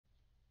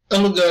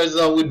Hello guys,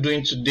 how are we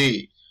doing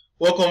today?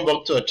 Welcome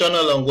back to our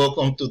channel and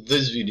welcome to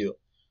this video.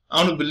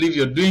 I want to believe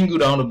you're doing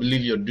good. I want to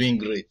believe you're doing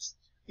great.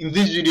 In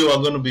this video,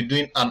 we're going to be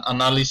doing an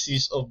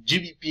analysis of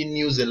GBP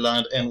New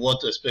Zealand and what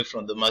to expect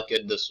from the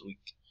market this week.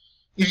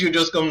 If you're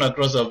just coming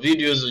across our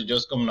videos, you're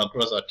just coming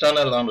across our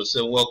channel, I want to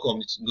say welcome.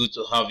 It's good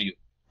to have you.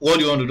 What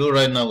you want to do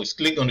right now is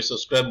click on the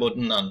subscribe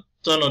button and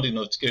turn on the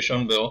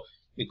notification bell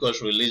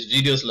because we release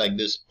videos like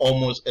this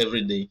almost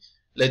every day,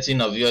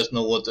 letting our viewers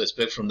know what to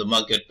expect from the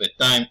market per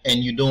time, and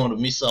you don't want to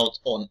miss out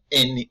on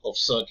any of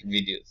such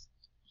videos.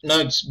 Now,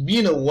 it's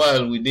been a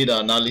while we did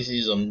our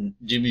analysis on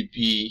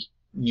GBP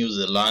New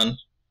Zealand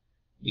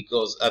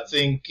because I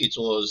think it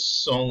was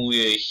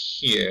somewhere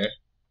here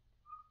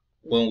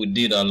when we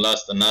did our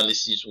last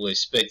analysis. We were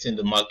expecting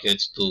the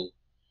market to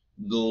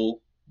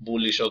go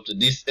bullish up to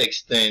this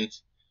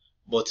extent,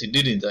 but it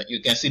didn't.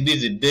 You can see this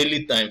is a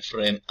daily time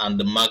frame and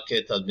the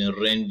market has been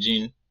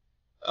ranging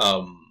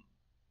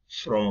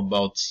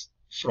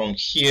from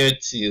here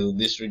till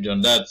this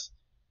region. That's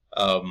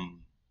up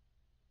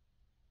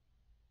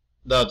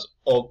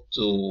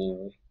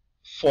to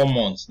 4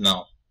 months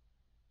now.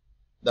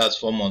 That's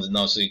 4 months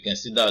now, so you can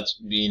see that's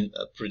been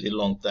a pretty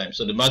long time.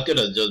 So the market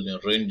has just been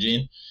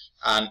ranging,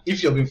 and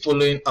if you've been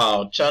following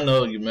our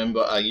channel, you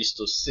remember I used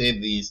to say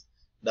this,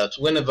 that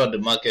whenever the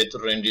market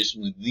ranges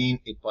within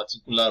a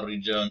particular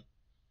region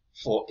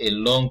for a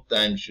long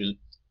time, you should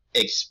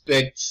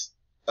expect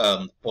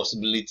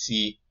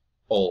possibility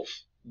of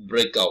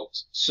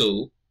breakout.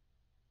 So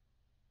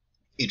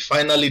it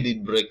finally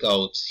did break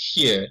out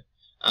here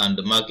and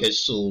the market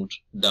sold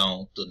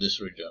down to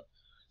this region.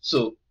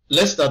 So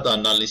let's start the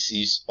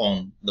analysis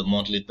on the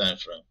monthly time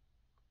frame.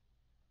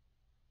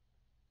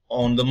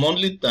 On the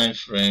monthly time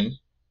frame,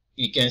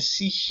 you can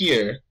see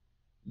here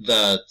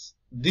that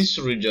this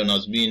region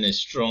has been a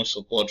strong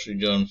support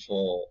region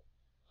for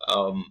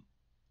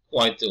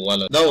quite a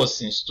while. That was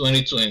since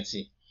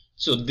 2020.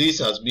 So this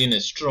has been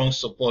a strong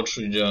support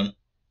region,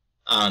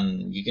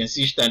 and you can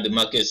see each time the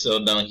market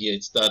sells down here,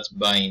 it starts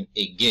buying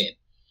again.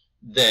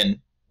 Then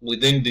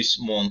within this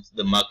month,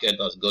 the market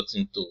has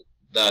gotten to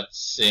that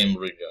same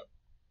region.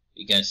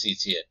 You can see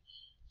it here.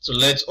 So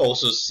let's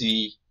also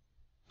see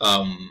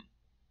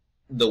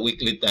the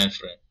weekly time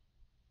frame.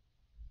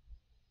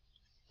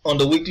 On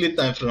the weekly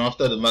time frame,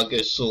 after the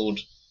market sold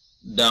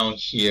down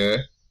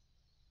here,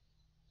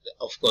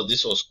 of course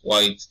this was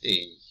quite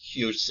a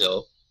huge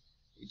sell.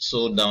 It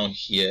sold down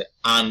here,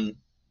 and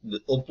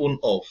the open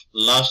of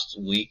last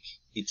week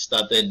it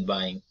started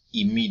buying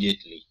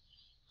immediately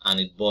and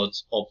it bought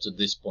up to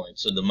this point.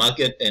 So the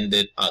market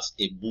ended as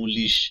a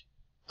bullish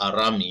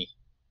arami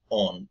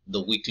on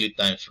the weekly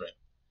time frame.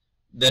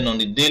 Then on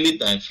the daily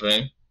time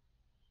frame,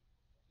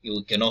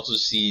 you can also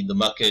see the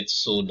market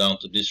sold down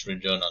to this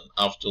region and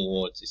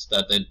afterwards it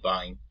started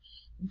buying.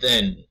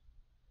 Then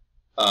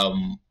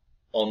on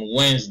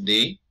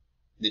Wednesday,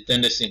 the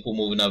 10-day simple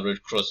moving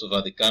average crossed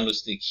over the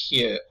candlestick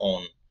here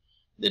on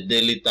the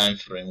daily time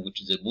frame,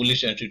 which is a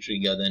bullish entry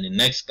trigger. Then the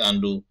next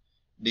candle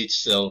did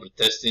sell,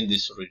 retesting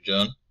this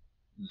region.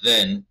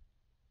 Then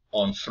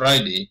on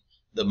Friday,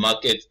 the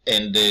market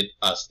ended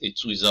as a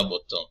tweezer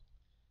bottom.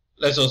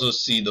 Let's also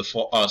see the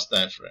 4 hours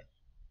time frame.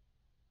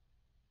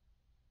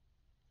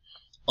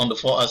 On the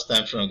 4 hours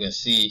time frame, you can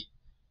see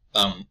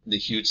the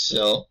huge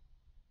sell,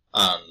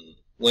 and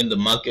when the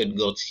market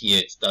got here,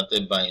 it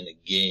started buying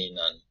again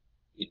and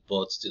it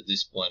bought to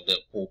this point, then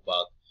pulled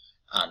back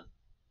and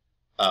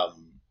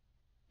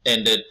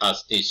ended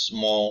as a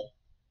small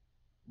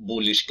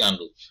bullish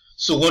candle.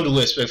 So what do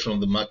we expect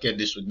from the market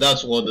this week?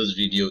 That's what this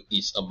video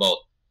is about.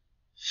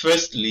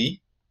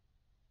 Firstly,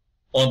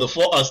 on the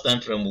 4 hours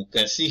time frame, we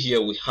can see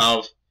here we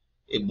have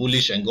a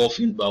bullish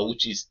engulfing bar,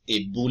 which is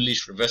a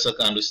bullish reversal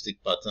candlestick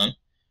pattern.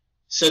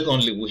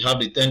 Secondly, we have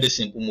the 10-day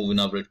simple moving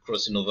average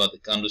crossing over the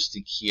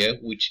candlestick here,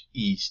 which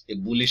is a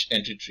bullish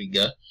entry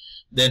trigger.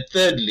 Then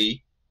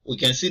thirdly, we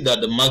can see that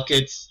the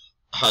market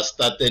has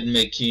started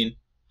making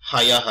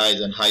higher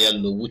highs and higher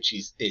low, which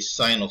is a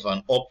sign of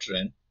an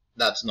uptrend.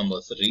 That's number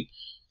 3.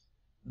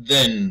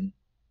 Then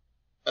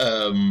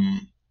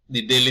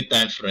the daily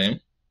time frame.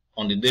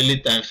 On the daily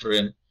time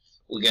frame,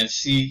 we can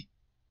see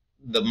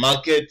the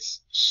market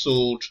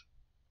sold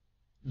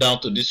down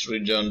to this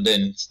region,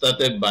 then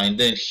started buying.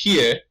 Then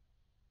here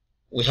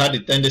we had the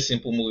 10-day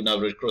simple moving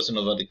average crossing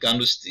over the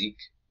candlestick,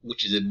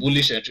 which is a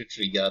bullish entry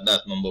trigger.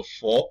 That's number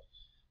 4.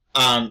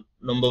 And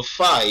number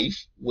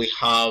 5, we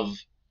have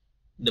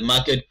the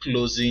market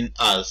closing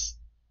as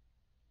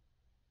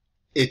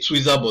a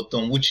tweezer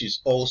bottom, which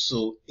is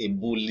also a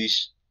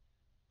bullish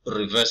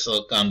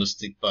reversal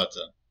candlestick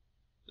pattern.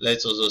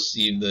 Let's also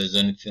see if there's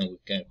anything we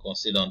can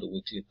consider on the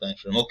weekly time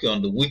frame. Okay,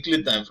 on the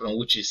weekly time frame,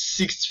 which is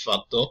 6th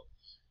factor,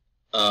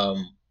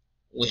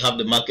 we have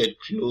the market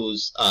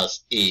close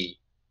as a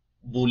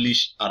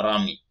bullish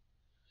arami.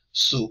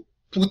 So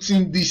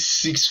putting these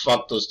 6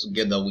 factors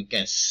together, we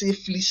can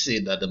safely say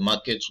that the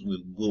market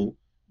will go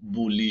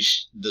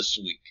bullish this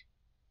week.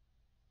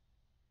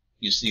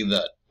 You see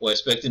that we're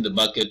expecting the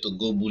market to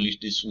go bullish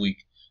this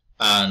week,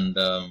 and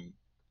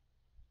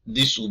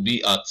this will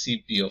be our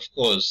TP. Of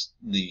course,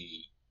 the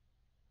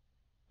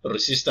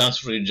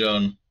resistance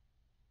region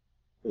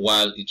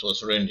while it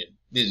was raining.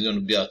 This is going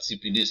to be our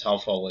TP. This is how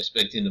far we're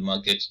expecting the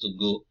market to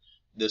go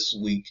this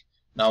week.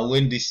 Now,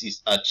 when this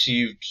is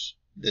achieved,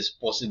 there's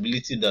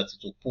possibility that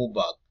it will pull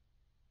back.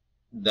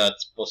 That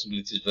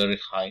possibility is very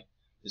high.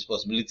 There's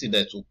possibility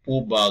that it will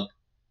pull back,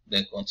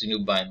 then continue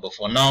buying. But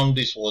for now,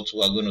 this is what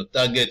we're going to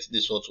target.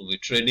 This is what we'll be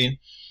trading.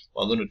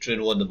 We're going to trade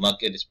what the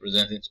market is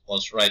presenting to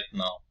us right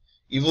now.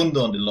 Even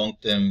though on the long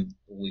term,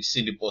 we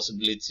see the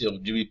possibility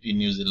of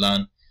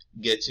Gbpnzd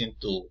getting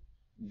to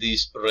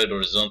this red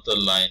horizontal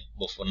line,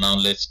 but for now,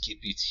 let's keep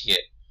it here.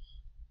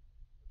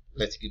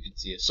 Let's keep it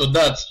here. So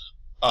that's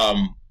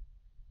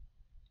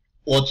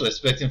what we're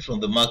expecting from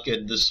the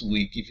market this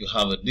week. If you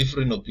have a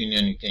different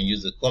opinion, you can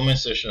use the comment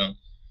section.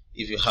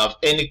 If you have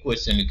any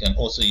question, you can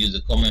also use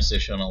the comment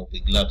section. I will be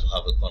glad to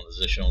have a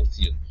conversation with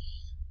you.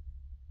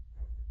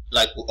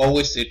 Like we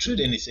always say,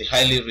 trading is a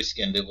highly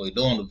risky endeavor. You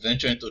don't want to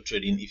venture into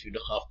trading if you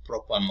don't have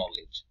proper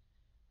knowledge.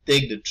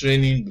 Take the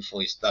training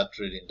before you start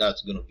trading.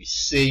 That's going to be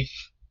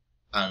safe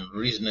and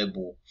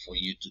reasonable for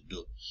you to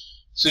do.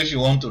 So if you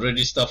want to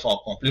register for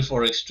our complete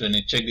forex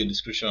training, check the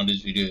description of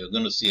this video. You're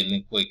going to see a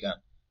link where you can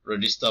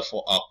register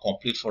for our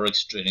complete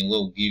forex training, where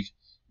we'll give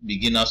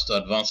beginners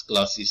to advanced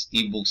classes,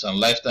 ebooks, and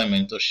lifetime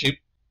mentorship.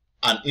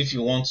 And if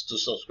you want to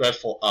subscribe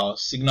for our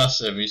signal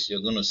service,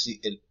 you're going to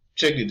see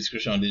check the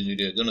description of this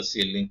video. You're going to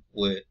see a link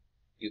where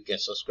you can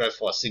subscribe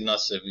for our signal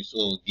service,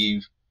 where we'll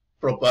give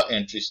proper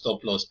entry,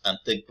 stop loss, and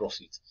take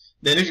profit.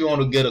 Then if you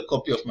want to get a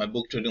copy of my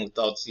book Trading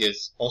Without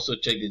Tears, also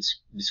check the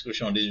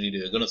description of this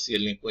video. You're going to see a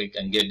link where you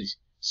can get the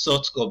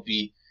soft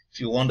copy. If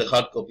you want the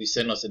hard copy,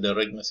 send us a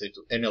direct message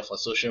to any of our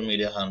social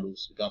media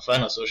handles. You can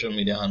find our social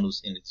media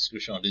handles in the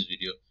description of this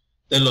video.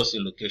 Tell us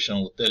your location.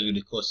 We'll tell you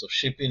the cost of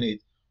shipping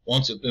it.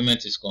 Once your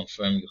payment is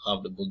confirmed, you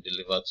have the book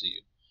delivered to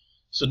you.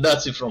 So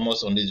that's it from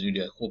us on this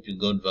video. I hope you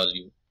got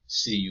value.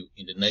 See you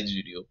in the next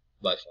video.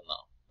 Bye for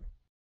now.